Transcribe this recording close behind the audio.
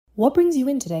What Brings You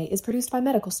In Today is produced by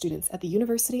medical students at the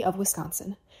University of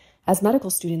Wisconsin. As medical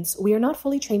students, we are not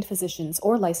fully trained physicians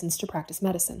or licensed to practice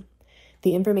medicine.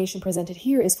 The information presented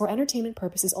here is for entertainment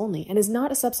purposes only and is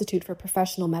not a substitute for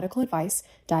professional medical advice,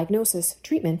 diagnosis,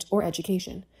 treatment, or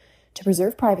education. To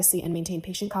preserve privacy and maintain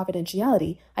patient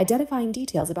confidentiality, identifying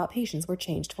details about patients were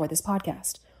changed for this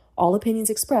podcast. All opinions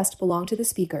expressed belong to the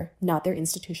speaker, not their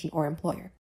institution or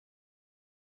employer.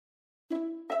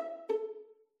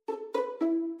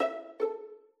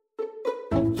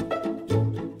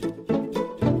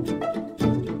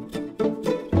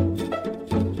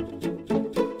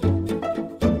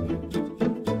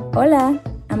 Hola,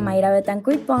 I'm Mayra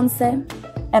Betancourt Ponce. And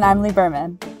I'm Lee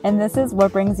Berman, and this is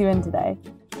What Brings You In Today,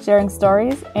 sharing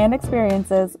stories and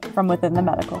experiences from within the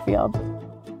medical field.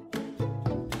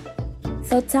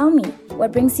 So tell me,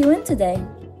 what brings you in today?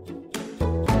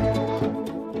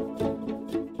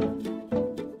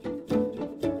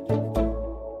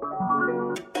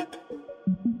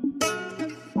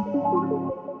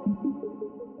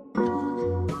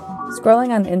 Scrolling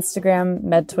on Instagram,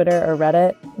 MedTwitter, or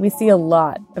Reddit, we see a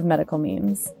lot of medical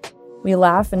memes. We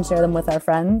laugh and share them with our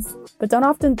friends, but don't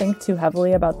often think too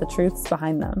heavily about the truths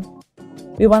behind them.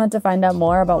 We wanted to find out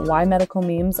more about why medical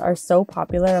memes are so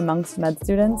popular amongst med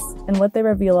students and what they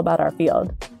reveal about our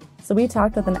field. So we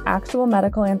talked with an actual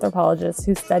medical anthropologist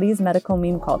who studies medical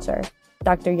meme culture,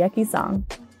 Dr. Yeki Song.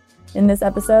 In this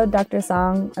episode, Dr.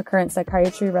 Song, a current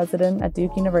psychiatry resident at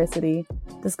Duke University,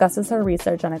 discusses her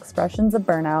research on expressions of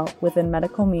burnout within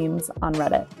medical memes on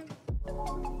Reddit.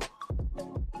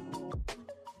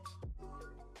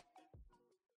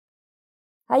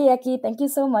 Hi, Yeki. Thank you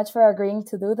so much for agreeing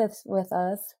to do this with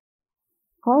us.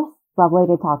 Of course. Lovely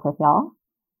to talk with y'all.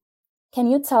 Can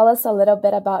you tell us a little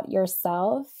bit about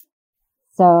yourself?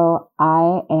 So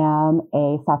I am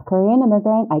a South Korean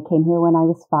immigrant. I came here when I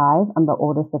was 5. I'm the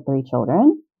oldest of 3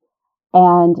 children.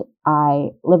 And I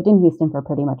lived in Houston for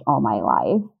pretty much all my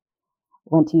life.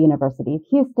 Went to University of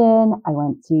Houston. I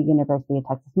went to University of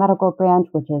Texas Medical Branch,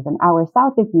 which is an hour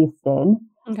south of Houston.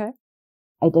 Okay.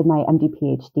 I did my MD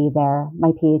PhD there.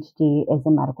 My PhD is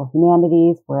in medical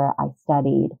humanities, where I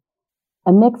studied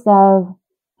a mix of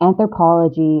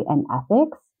anthropology and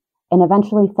ethics, and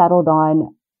eventually settled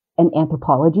on an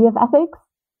anthropology of ethics.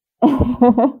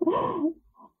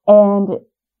 And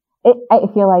I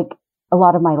feel like a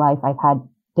lot of my life I've had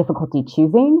difficulty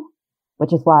choosing,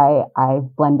 which is why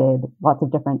I've blended lots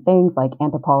of different things like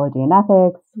anthropology and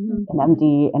ethics, an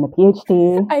MD and a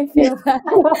PhD. I feel that.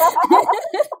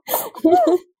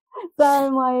 So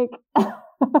I'm like,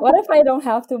 what if I don't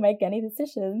have to make any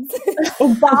decisions?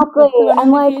 Exactly.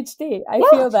 I'm like, PhD. I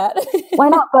feel that. Why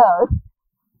not both?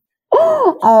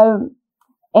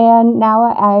 And now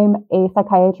I'm a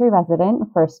psychiatry resident,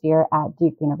 first year at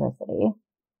Duke University.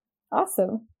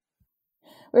 Awesome.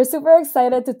 We're super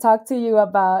excited to talk to you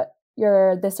about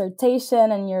your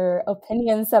dissertation and your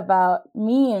opinions about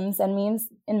memes and memes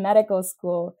in medical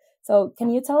school. So can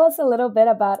you tell us a little bit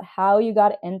about how you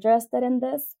got interested in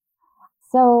this?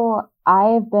 So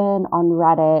I've been on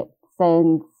Reddit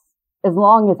since as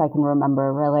long as I can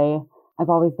remember, really. I've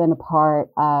always been a part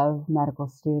of medical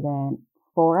student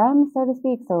forums, so to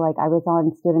speak. So like I was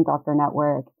on Student Doctor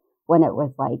Network when it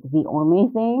was like the only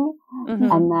thing.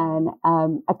 Mm-hmm. And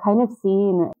then I've kind of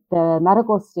seen the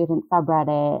medical student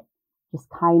subreddit just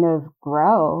kind of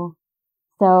grow.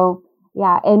 So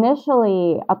yeah,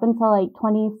 initially up until like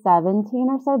 2017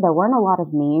 or so, there weren't a lot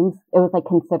of memes. It was like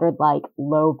considered like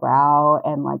lowbrow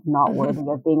and like not worthy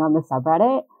of being on the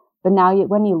subreddit. But now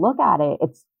when you look at it,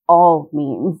 it's all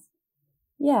memes.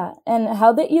 Yeah. And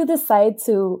how did you decide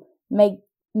to make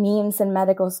memes in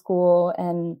medical school,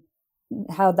 and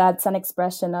how that's an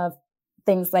expression of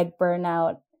things like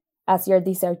burnout as your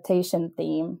dissertation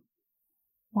theme?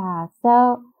 Yeah.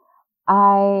 So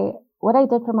what I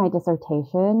did for my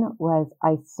dissertation was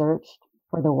I searched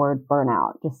for the word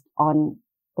burnout just on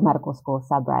the medical school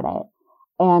subreddit.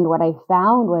 And what I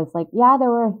found was like, yeah, there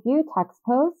were a few text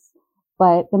posts,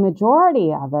 but the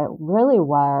majority of it really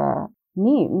were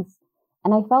memes.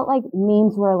 And I felt like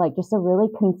memes were like just a really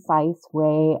concise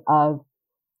way of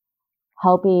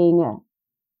helping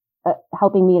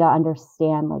me to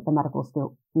understand like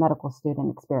the medical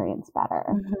student experience better.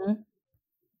 Mm-hmm.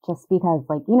 Just because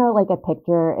like, you know, like a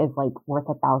picture is like worth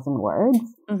 1,000 words.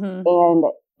 Mm-hmm. And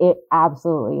it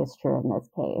absolutely is true in this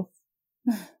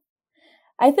case.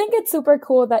 I think it's super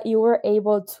cool that you were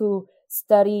able to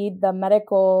study the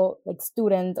medical like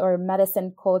student or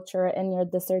medicine culture in your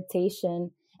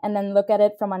dissertation and then look at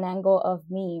it from an angle of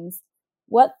memes.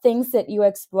 What things did you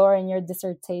explore in your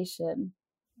dissertation?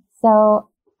 So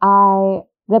I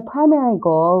the primary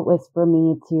goal was for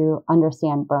me to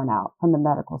understand burnout from a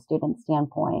medical student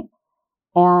standpoint.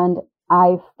 And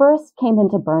I first came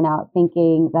into burnout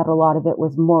thinking that a lot of it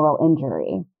was moral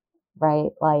injury,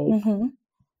 right? Like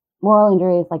moral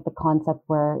injury is like the concept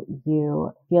where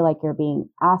you feel like you're being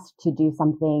asked to do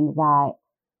something that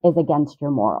is against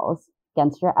your morals,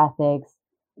 against your ethics.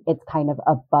 It's kind of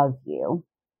above you.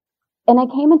 And I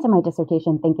came into my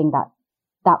dissertation thinking that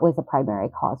that was a primary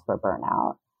cause for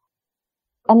burnout.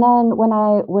 And then when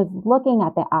I was looking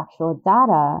at the actual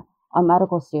data on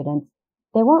medical students,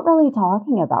 they weren't really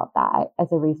talking about that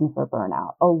as a reason for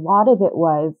burnout. A lot of it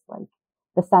was like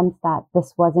the sense that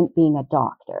this wasn't being a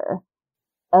doctor.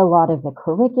 A lot of the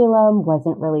curriculum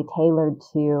wasn't really tailored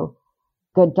to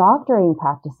good doctoring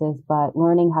practices, but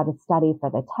learning how to study for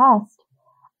the test.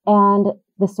 And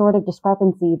the sort of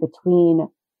discrepancy between,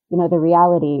 the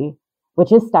reality,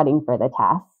 which is studying for the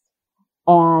test,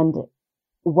 and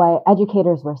what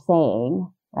educators were saying,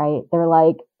 right? They're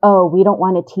like, oh, we don't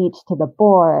want to teach to the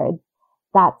board.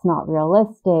 That's not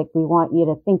realistic. We want you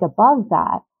to think above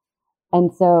that.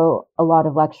 And so a lot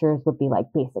of lectures would be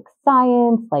like basic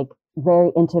science, like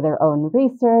very into their own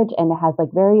research, and it has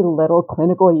like very little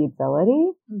clinical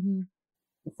utility. Mm-hmm.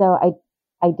 So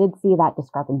I did see that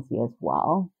discrepancy as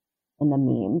well in the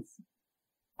memes.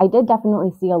 I did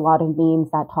definitely see a lot of memes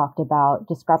that talked about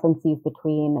discrepancies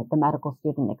between the medical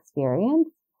student experience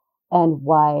and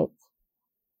what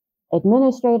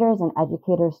administrators and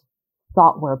educators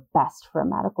thought were best for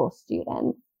medical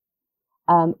students.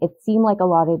 It seemed like a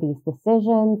lot of these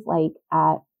decisions, like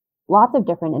at lots of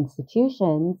different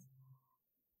institutions,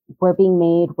 were being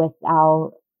made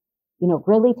without,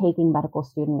 really taking medical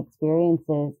student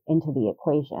experiences into the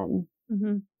equation.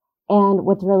 Mm-hmm. And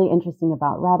what's really interesting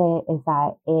about Reddit is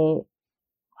that it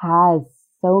has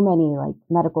so many like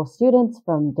medical students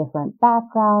from different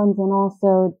backgrounds and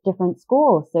also different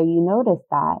schools. So you notice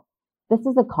that this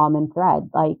is a common thread.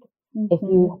 Like if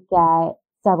you get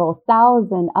several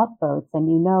thousand upvotes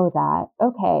and you know that,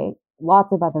 okay,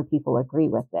 lots of other people agree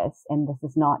with this and this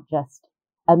is not just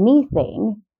a me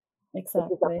thing.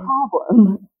 Exactly. This is a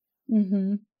problem.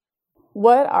 Mm-hmm.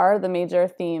 What are the major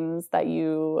themes that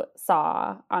you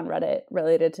saw on Reddit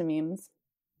related to memes?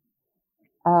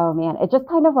 Oh man, it just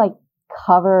kind of like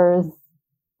covers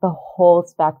the whole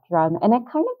spectrum, and it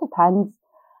kind of depends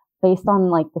based on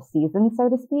like the season, so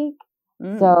to speak.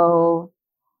 So,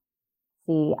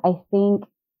 see, I think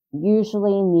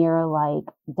usually near like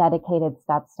dedicated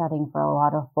step studying for a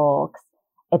lot of folks,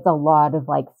 it's a lot of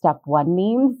like step one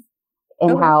memes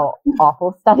and how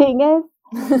awful studying is.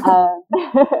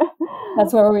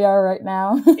 That's where we are right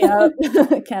now. Yeah,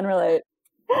 can relate.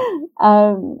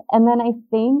 And then I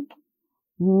think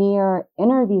near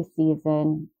interview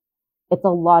season, it's a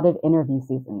lot of interview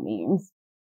season memes.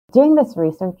 Doing this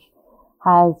research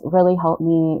has really helped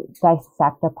me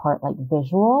dissect apart like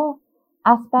visual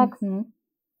aspects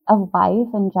of life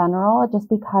in general, just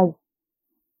because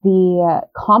the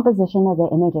composition of the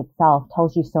image itself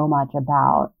tells you so much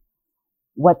about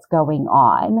what's going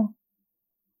on.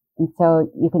 And so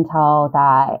you can tell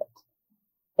that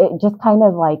it just kind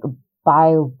of like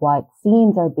by what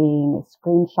scenes are being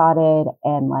screenshotted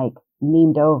and like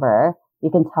memed over,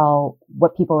 you can tell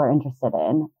what people are interested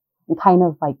in and kind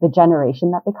of like the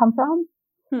generation that they come from.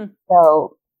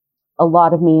 So a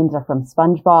lot of memes are from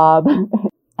SpongeBob.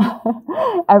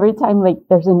 Every time like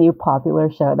there's a new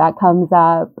popular show that comes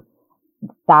up,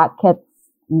 that gets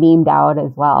memed out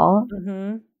as well.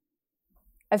 Mm-hmm.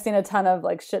 I've seen a ton of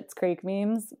like Schitt's Creek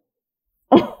memes.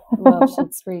 Love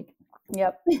Schitt's Creek.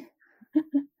 Yep.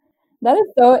 That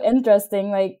is so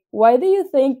interesting. Like, why do you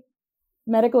think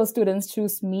medical students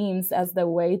choose memes as the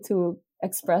way to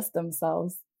express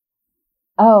themselves?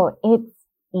 Oh, it's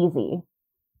easy.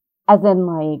 As in,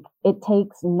 like, it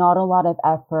takes not a lot of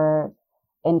effort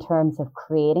in terms of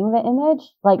creating the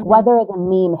image, like whether the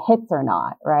meme hits or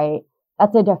not, right?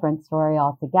 That's a different story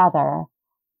altogether.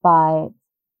 But,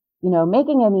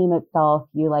 making a meme itself,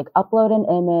 you like upload an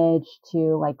image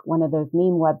to like one of those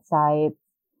meme websites,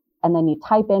 and then you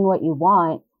type in what you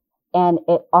want and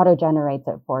it auto generates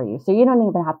it for you. So you don't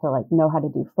even have to like know how to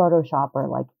do Photoshop or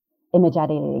like image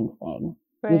editing thing.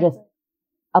 Right. You just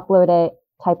upload it,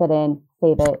 type it in,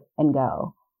 save it, and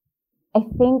go. I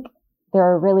think there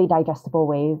are really digestible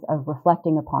ways of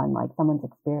reflecting upon like someone's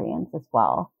experience as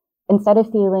well. Instead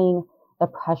of feeling the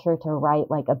pressure to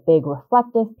write like a big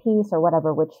reflective piece or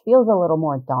whatever, which feels a little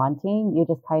more daunting, you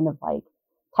just kind of like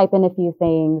type in a few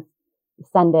things,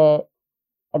 send it,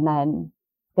 and then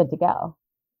good to go.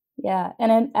 Yeah.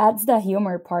 And it adds the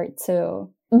humor part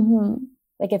too.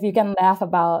 Like if you can laugh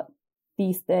about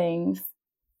these things,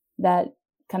 that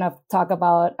kind of talk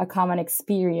about a common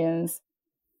experience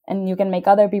and you can make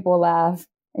other people laugh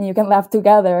and you can laugh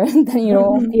together, then you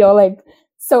don't feel like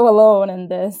so alone in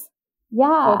this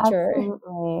culture.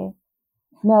 Absolutely.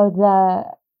 No, the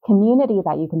community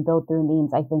that you can build through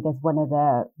memes, I think, is one of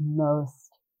the most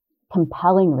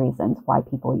compelling reasons why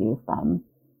people use them.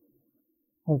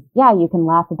 Because, you can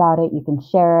laugh about it, you can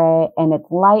share it, and it's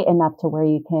light enough to where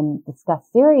you can discuss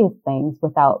serious things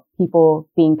without people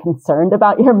being concerned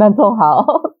about your mental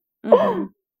health. Mm-hmm.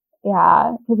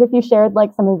 Yeah, because if you shared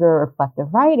like some of your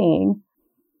reflective writing,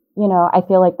 I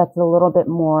feel like that's a little bit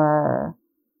more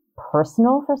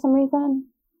personal for some reason.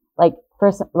 Like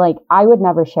I would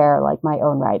never share like my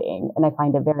own writing, and I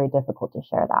find it very difficult to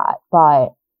share that.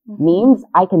 But memes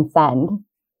I can send.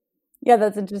 Yeah,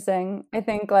 that's interesting. I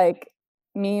think like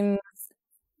memes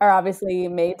are obviously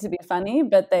made to be funny,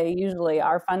 but they usually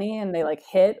are funny and they like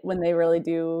hit when they really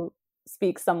do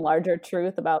speak some larger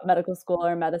truth about medical school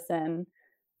or medicine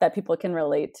that people can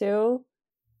relate to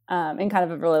in kind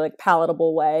of a really like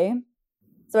palatable way.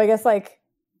 So I guess like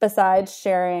besides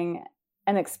sharing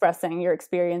and expressing your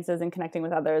experiences and connecting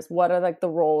with others, what are like the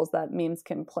roles that memes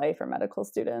can play for medical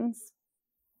students?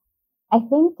 I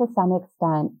think to some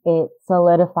extent it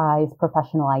solidifies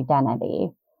professional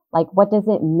identity. Like, what does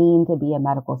it mean to be a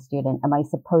medical student? Am I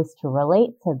supposed to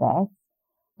relate to this?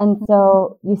 And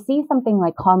so you see something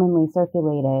like commonly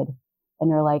circulated and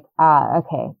you're like,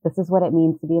 okay, this is what it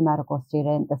means to be a medical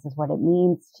student. This is what it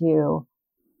means to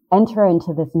enter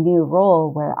into this new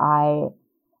role where I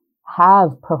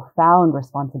have profound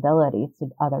responsibilities to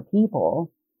other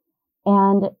people.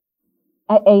 And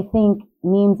I think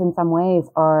memes in some ways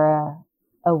are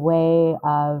a way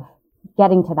of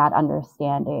getting to that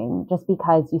understanding, just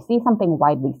because you see something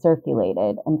widely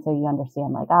circulated. And so you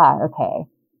understand like, okay,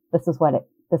 this is what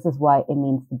it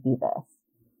means to be this.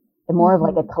 In more of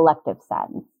like a collective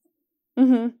sense.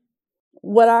 Mm-hmm.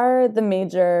 What are the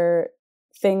major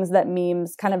things that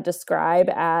memes kind of describe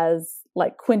as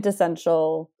like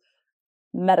quintessential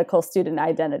medical student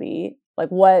identity? Like,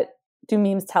 what do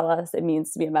memes tell us it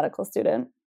means to be a medical student?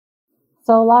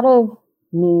 So a lot of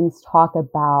memes talk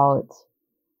about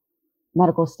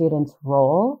medical students'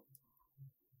 role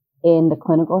in the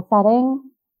clinical setting,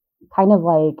 kind of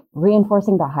like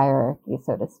reinforcing the hierarchy,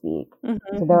 so to speak.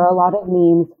 Mm-hmm. So there are a lot of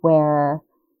memes where,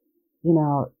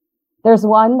 there's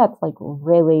one that's like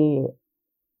really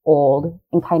old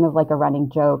and kind of like a running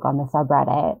joke on the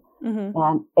subreddit. Mm-hmm.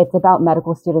 And it's about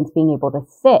medical students being able to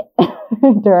sit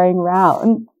during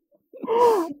rounds.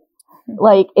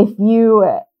 Like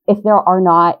if there are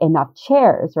not enough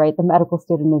chairs, right? The medical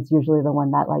student is usually the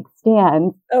one that like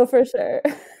stands. Oh, for sure.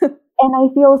 And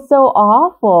I feel so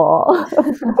awful.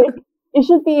 Like, you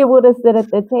should be able to sit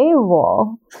at the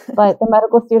table. But the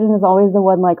medical student is always the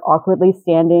one like awkwardly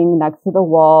standing next to the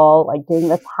wall, like doing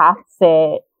this half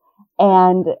sit.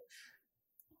 And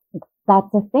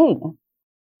that's a thing.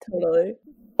 Totally.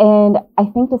 And I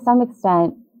think to some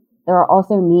extent, there are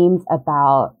also memes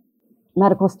about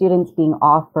medical students being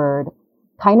offered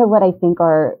kind of what I think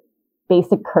are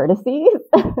basic courtesies.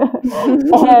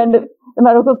 And the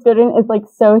medical student is like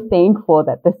so thankful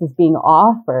that this is being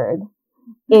offered.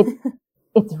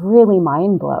 It's really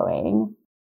mind-blowing.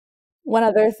 One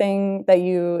other thing that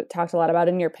you talked a lot about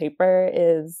in your paper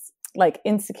is like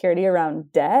insecurity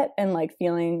around debt and like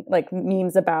feeling like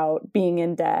memes about being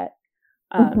in debt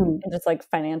and just like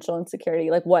financial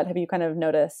insecurity. Like, what have you kind of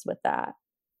noticed with that?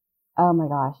 Oh my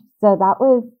gosh. So that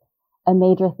was a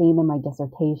major theme in my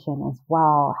dissertation as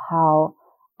well, how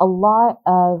a lot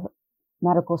of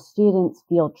medical students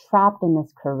feel trapped in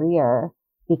this career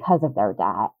because of their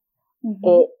debt.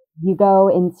 Mm-hmm. You go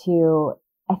into,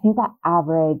 I think the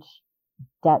average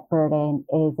debt burden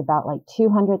is about like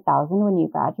 $200,000 when you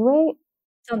graduate.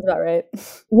 Sounds about right.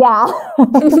 Yeah.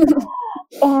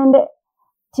 And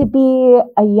to be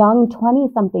a young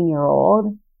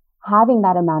 20-something-year-old, having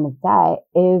that amount of debt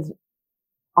is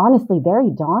honestly very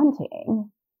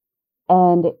daunting.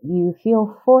 And you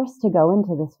feel forced to go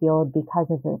into this field because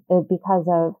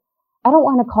of, I don't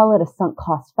want to call it a sunk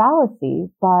cost fallacy,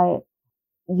 but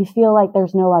you feel like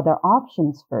there's no other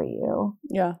options for you.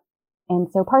 Yeah. And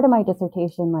so part of my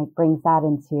dissertation like brings that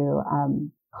into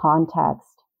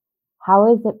context.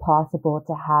 How is it possible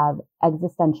to have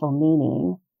existential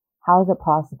meaning? How is it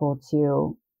possible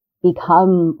to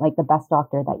become like the best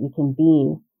doctor that you can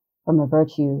be from a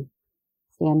virtue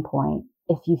standpoint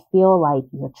if you feel like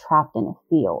you're trapped in a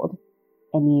field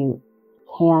and you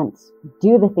can't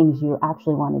do the things you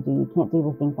actually want to do? You can't do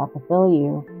the things that fulfill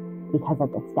you because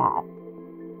of this debt.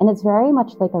 And it's very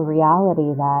much like a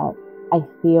reality that I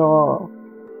feel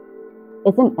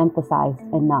isn't emphasized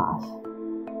enough.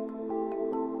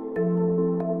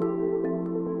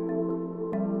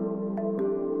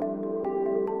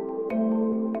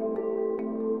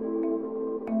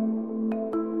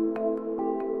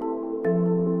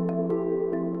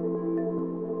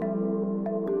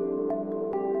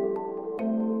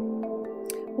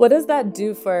 What does that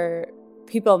do for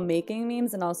people making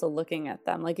memes and also looking at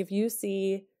them? Like if you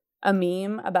see a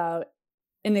meme about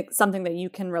something that you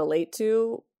can relate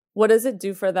to, what does it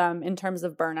do for them in terms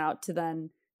of burnout to then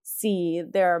see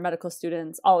there are medical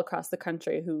students all across the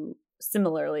country who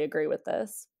similarly agree with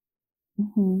this?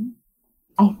 Mm-hmm.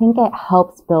 I think it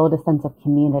helps build a sense of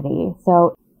community.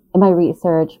 So in my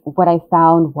research, what I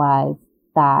found was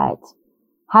that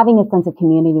having a sense of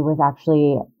community was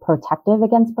actually protective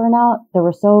against burnout. There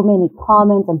were so many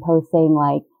comments and posts saying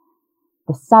like,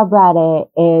 the subreddit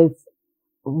is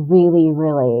really,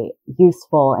 really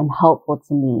useful and helpful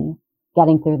to me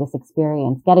getting through this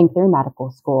experience, getting through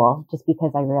medical school, just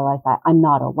because I realized that I'm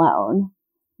not alone.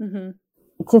 Mm-hmm.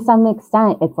 To some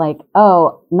extent, it's like,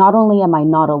 oh, not only am I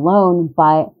not alone,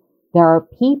 but there are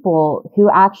people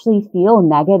who actually feel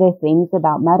negative things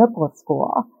about medical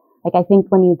school. Like, I think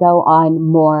when you go on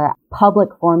more public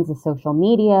forms of social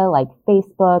media, like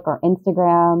Facebook or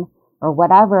Instagram or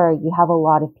whatever, you have a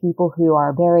lot of people who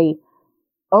are very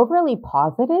overly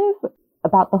positive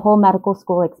about the whole medical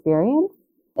school experience,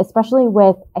 especially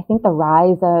with, I think, the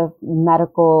rise of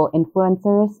medical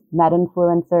influencers, med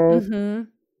influencers.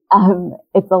 Mm-hmm.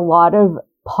 It's a lot of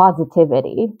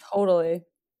positivity. Totally.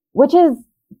 Which is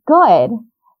good.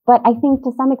 But I think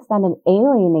to some extent it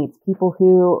alienates people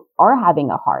who are having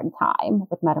a hard time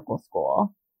with medical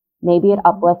school. Maybe it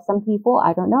uplifts some people.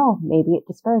 I don't know. Maybe it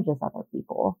discourages other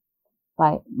people.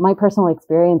 But my personal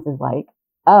experience is like,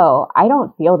 oh, I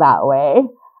don't feel that way.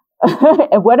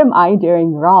 What am I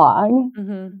doing wrong?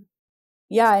 Mm-hmm.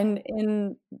 Yeah. And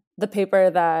in the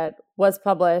paper that was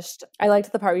published, I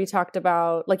liked the part where you talked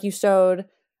about, like you showed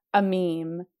a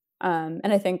meme. And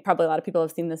I think probably a lot of people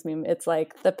have seen this meme. It's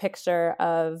like the picture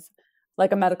of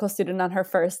like a medical student on her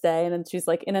first day. And then she's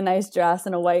like in a nice dress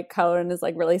and a white coat and is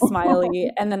like really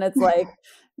smiley. And then it's like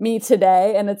me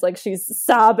today. And it's like she's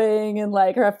sobbing and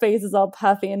like her face is all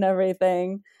puffy and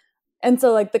everything. And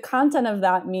so like the content of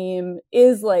that meme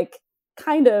is like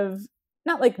kind of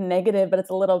not like negative, but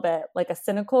it's a little bit like a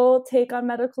cynical take on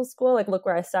medical school. Like, look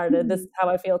where I started. Mm-hmm. This is how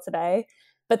I feel today.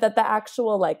 But that the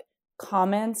actual like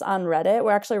comments on Reddit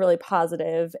were actually really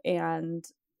positive, and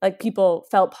like people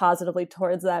felt positively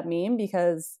towards that meme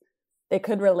because they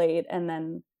could relate, and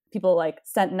then people like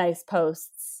sent nice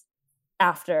posts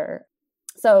after.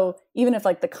 So even if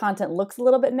like the content looks a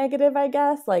little bit negative, I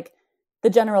guess like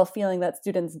the general feeling that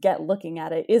students get looking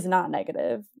at it is not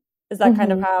negative. Is that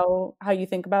kind of how you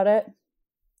think about it?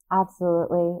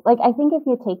 Absolutely. Like, I think if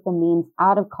you take the memes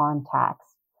out of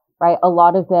context, right, a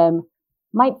lot of them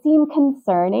might seem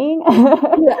concerning.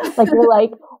 Like, you're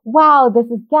like, wow, this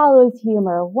is gallows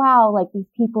humor. Wow, like these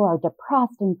people are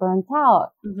depressed and burnt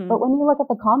out. Mm-hmm. But when you look at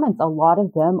the comments, a lot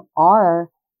of them are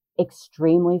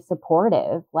extremely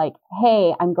supportive. Like,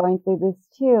 hey, I'm going through this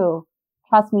too.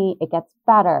 Trust me, it gets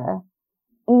better.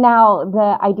 Now,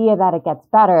 the idea that it gets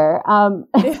better, I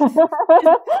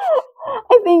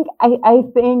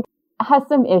think has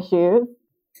some issues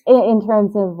in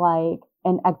terms of like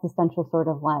an existential sort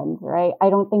of lens, right? I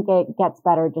don't think it gets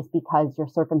better just because your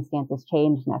circumstances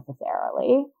change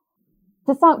necessarily.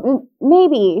 To some,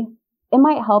 maybe it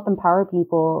might help empower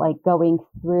people like going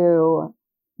through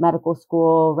medical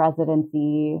school,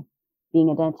 residency, being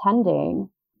an attending,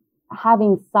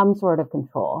 having some sort of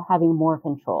control, having more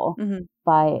control. Mm-hmm.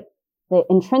 But the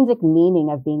intrinsic meaning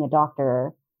of being a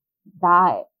doctor,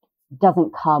 that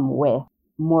doesn't come with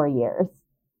more years.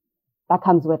 That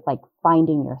comes with like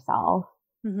finding yourself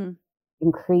and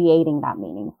creating that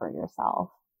meaning for yourself.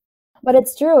 But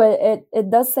it's true. It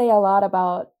does say a lot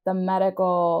about the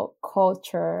medical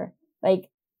culture, like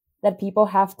that people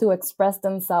have to express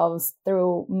themselves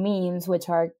through memes, which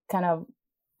are kind of,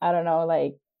 I don't know,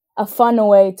 like a fun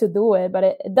way to do it. But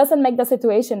it doesn't make the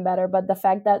situation better. But the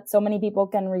fact that so many people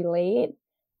can relate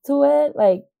to it,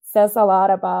 like, says a lot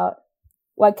about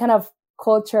what kind of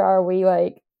culture are we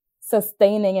like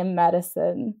sustaining in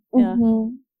medicine. Yeah.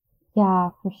 Mm-hmm. Yeah,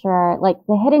 for sure. Like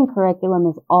the hidden curriculum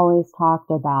is always talked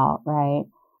about, right?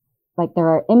 Like there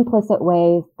are implicit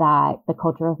ways that the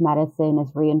culture of medicine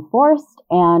is reinforced.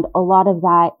 And a lot of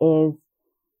that is,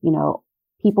 you know,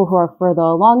 people who are further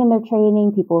along in their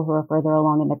training, people who are further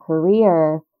along in their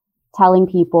career, telling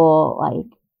people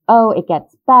like, oh, it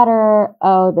gets better.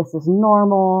 Oh, this is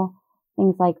normal,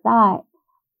 things like that.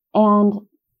 And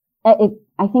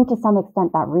I think to some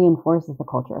extent that reinforces the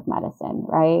culture of medicine,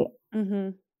 right?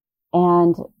 Mm-hmm.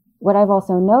 And what I've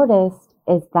also noticed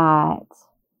is that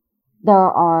there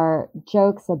are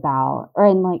jokes about,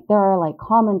 there are like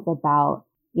comments about,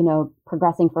 you know,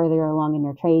 progressing further along in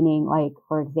your training. Like,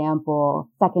 for example,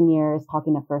 second years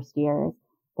talking to first years,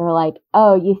 they're like,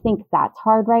 oh, you think that's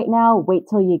hard right now? Wait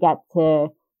till you get to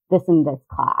this in this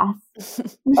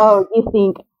class. Oh, you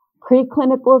think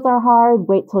preclinicals are hard?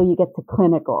 Wait till you get to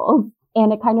clinicals.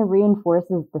 And it kind of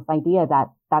reinforces this idea that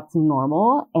that's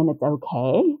normal and it's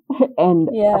okay. And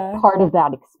a part of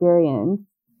that experience,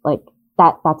 like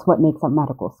that's what makes up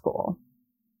medical school.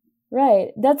 Right.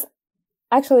 That's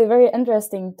actually very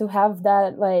interesting to have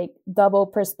that like double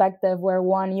perspective where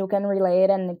one, you can relate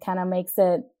and it kind of makes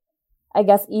it, I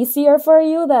guess, easier for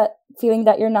you, that feeling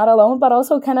that you're not alone, but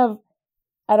also kind of,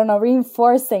 I don't know,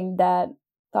 reinforcing that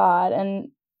thought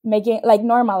and making, like,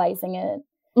 normalizing it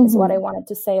is what I wanted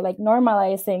to say, like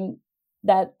normalizing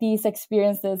that these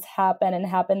experiences happen and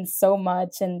happen so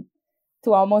much and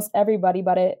to almost everybody,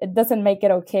 but it doesn't make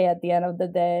it okay at the end of the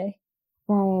day.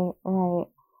 Right, right.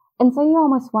 And so you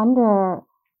almost wonder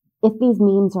if these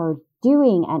memes are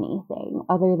doing anything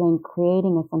other than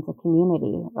creating a sense of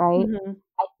community, right?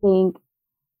 I think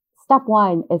step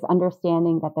one is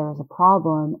understanding that there is a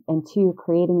problem, and two,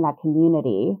 creating that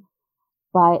community.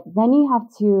 But then you have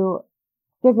to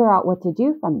figure out what to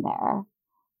do from there.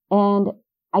 And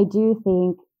I do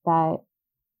think that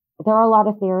there are a lot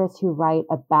of theorists who write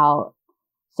about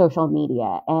social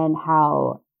media and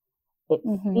how it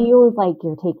feels like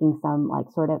you're taking some like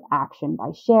sort of action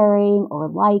by sharing or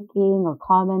liking or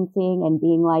commenting and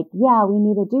being like, yeah, we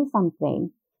need to do something.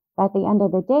 But at the end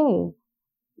of the day,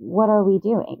 what are we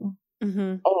doing?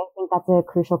 And I think that's a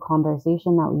crucial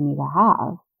conversation that we need to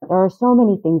have. There are so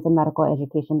many things in medical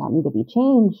education that need to be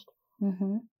changed.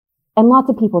 And lots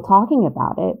of people talking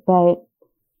about it, but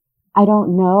I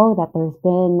don't know that there's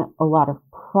been a lot of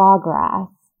progress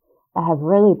that have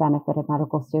really benefited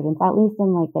medical students, at least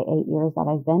in like the 8 years that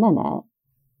I've been in it.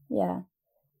 Yeah.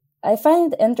 I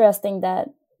find it interesting that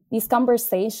these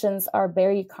conversations are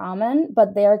very common,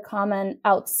 but they are common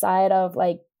outside of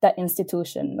like the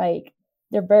institution. Like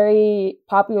they're very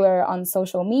popular on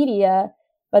social media,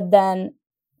 but then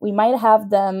we might have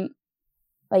them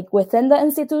like within the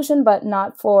institution, but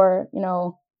not for, you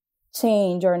know,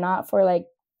 change or not for like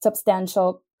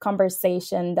substantial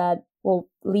conversation that will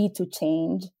lead to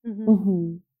change.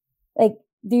 Like,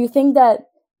 do you think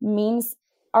that memes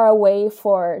are a way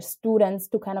for students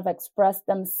to kind of express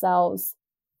themselves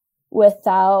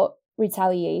without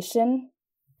retaliation?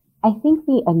 I think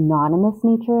the anonymous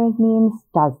nature of memes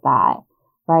does that,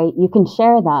 right? You can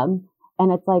share them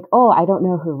and it's like, oh, I don't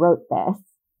know who wrote this.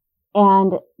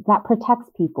 And that protects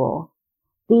people.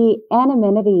 The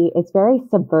anonymity is very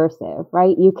subversive,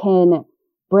 right? You can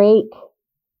break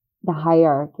the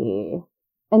hierarchy.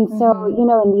 And so, you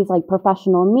know, in these like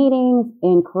professional meetings,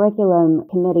 in curriculum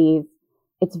committees,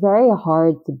 it's very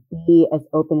hard to be as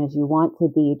open as you want to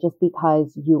be just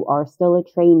because you are still a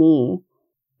trainee.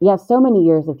 You have so many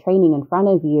years of training in front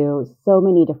of you, so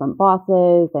many different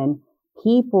bosses and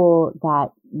people that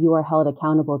you are held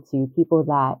accountable to, people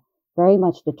that very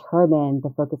much determine the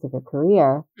focus of your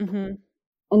career.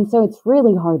 And so it's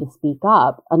really hard to speak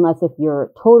up unless if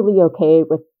you're totally okay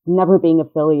with never being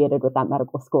affiliated with that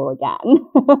medical school again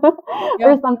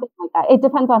or something like that. It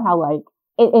depends on how like,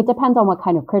 it depends on what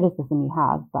kind of criticism you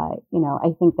have. But, you know,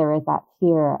 I think there is that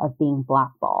fear of being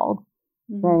blackballed,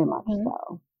 very much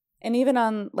so. And even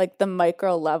on like the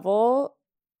micro level,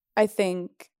 I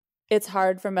think it's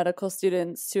hard for medical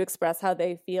students to express how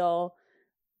they feel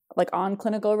like on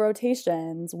clinical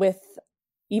rotations with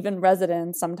even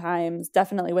residents sometimes,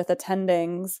 definitely with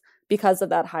attendings because of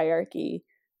that hierarchy.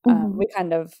 We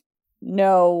kind of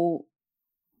know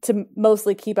to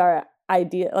mostly keep our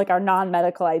idea, like our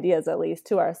non-medical ideas at least,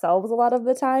 to ourselves a lot of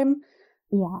the time.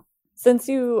 Yeah. Since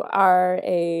you are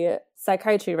a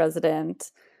psychiatry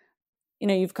resident, you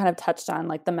know, you've kind of touched on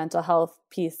like the mental health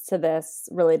piece to this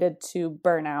related to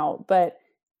burnout, but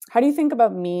how do you think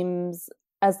about memes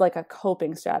as like a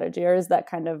coping strategy, or is that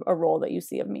kind of a role that you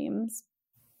see of memes?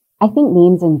 I think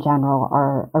memes in general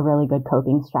are a really good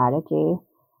coping strategy,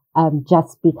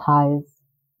 just because,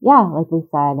 yeah, like we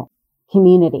said,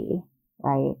 community,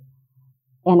 right?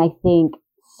 And I think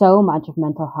so much of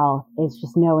mental health is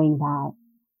just knowing that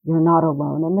you're not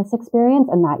alone in this experience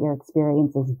and that your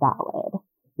experience is valid.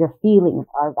 Your feelings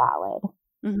are valid.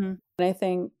 And I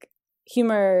think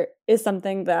humor is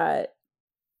something that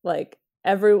like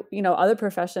other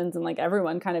professions and like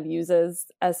everyone kind of uses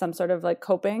as some sort of like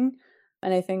coping.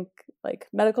 And I think like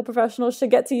medical professionals should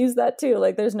get to use that too.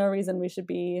 Like there's no reason we should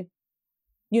be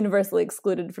universally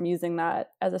excluded from using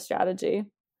that as a strategy.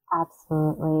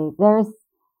 Absolutely.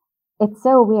 It's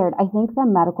so weird. I think the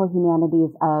medical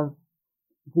humanities of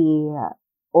the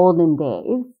olden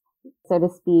days, so to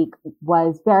speak,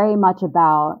 was very much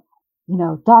about, you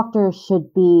know, doctors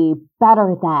should be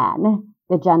better than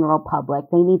the general public.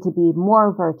 They need to be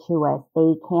more virtuous.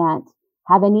 They can't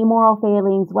have any moral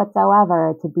failings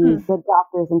whatsoever to be good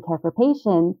doctors and care for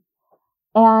patients.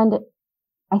 And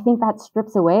I think that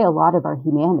strips away a lot of our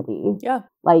humanity. Yeah.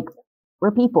 Like,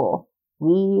 we're people.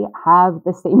 We have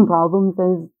the same problems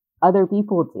as other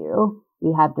people do.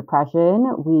 We have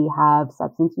depression. We have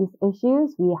substance use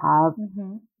issues. We have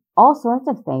all sorts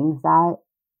of things that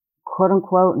quote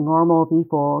unquote normal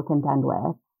people contend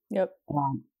with. Yep.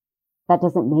 And that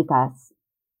doesn't make us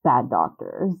bad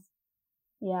doctors.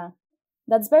 Yeah,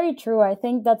 that's very true. I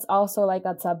think that's also like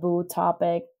a taboo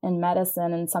topic in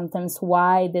medicine, and sometimes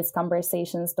why these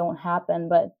conversations don't happen.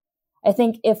 But I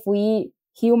think if we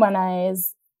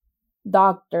humanize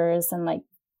doctors and like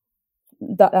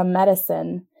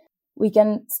medicine, we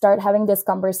can start having these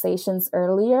conversations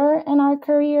earlier in our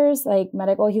careers. Like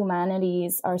medical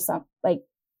humanities are some, like,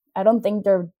 I don't think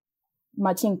they're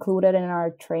much included in our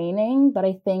training, but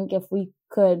I think if we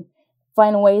could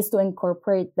find ways to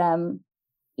incorporate them,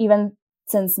 even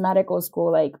since medical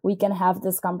school, like we can have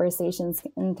these conversations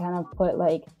and kind of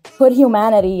put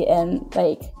humanity in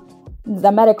like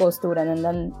the medical student and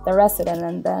then the resident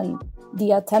and then the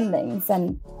attendings.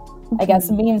 And I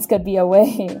guess memes could be a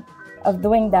way of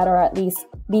doing that, or at least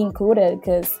be included,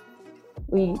 because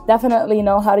we definitely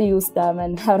know how to use them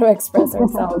and how to express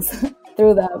ourselves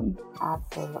through them.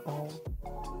 Absolutely.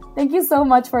 Thank you so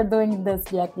much for doing this,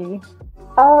 Jackie.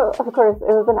 Oh, of course. It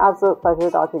was an absolute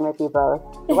pleasure talking with you both.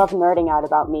 I love nerding out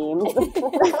about memes.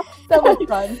 So much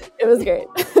fun. It was great.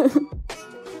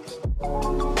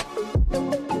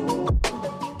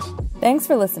 Thanks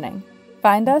for listening.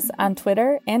 Find us on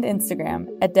Twitter and Instagram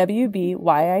at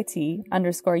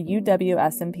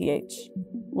WBYIT_UWSMPH.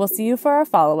 We'll see you for our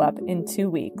follow-up in 2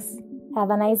 weeks.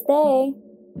 Have a nice day.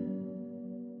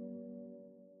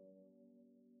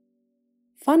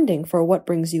 Funding for What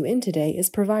Brings You In Today is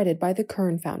provided by the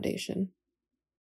Kern Foundation.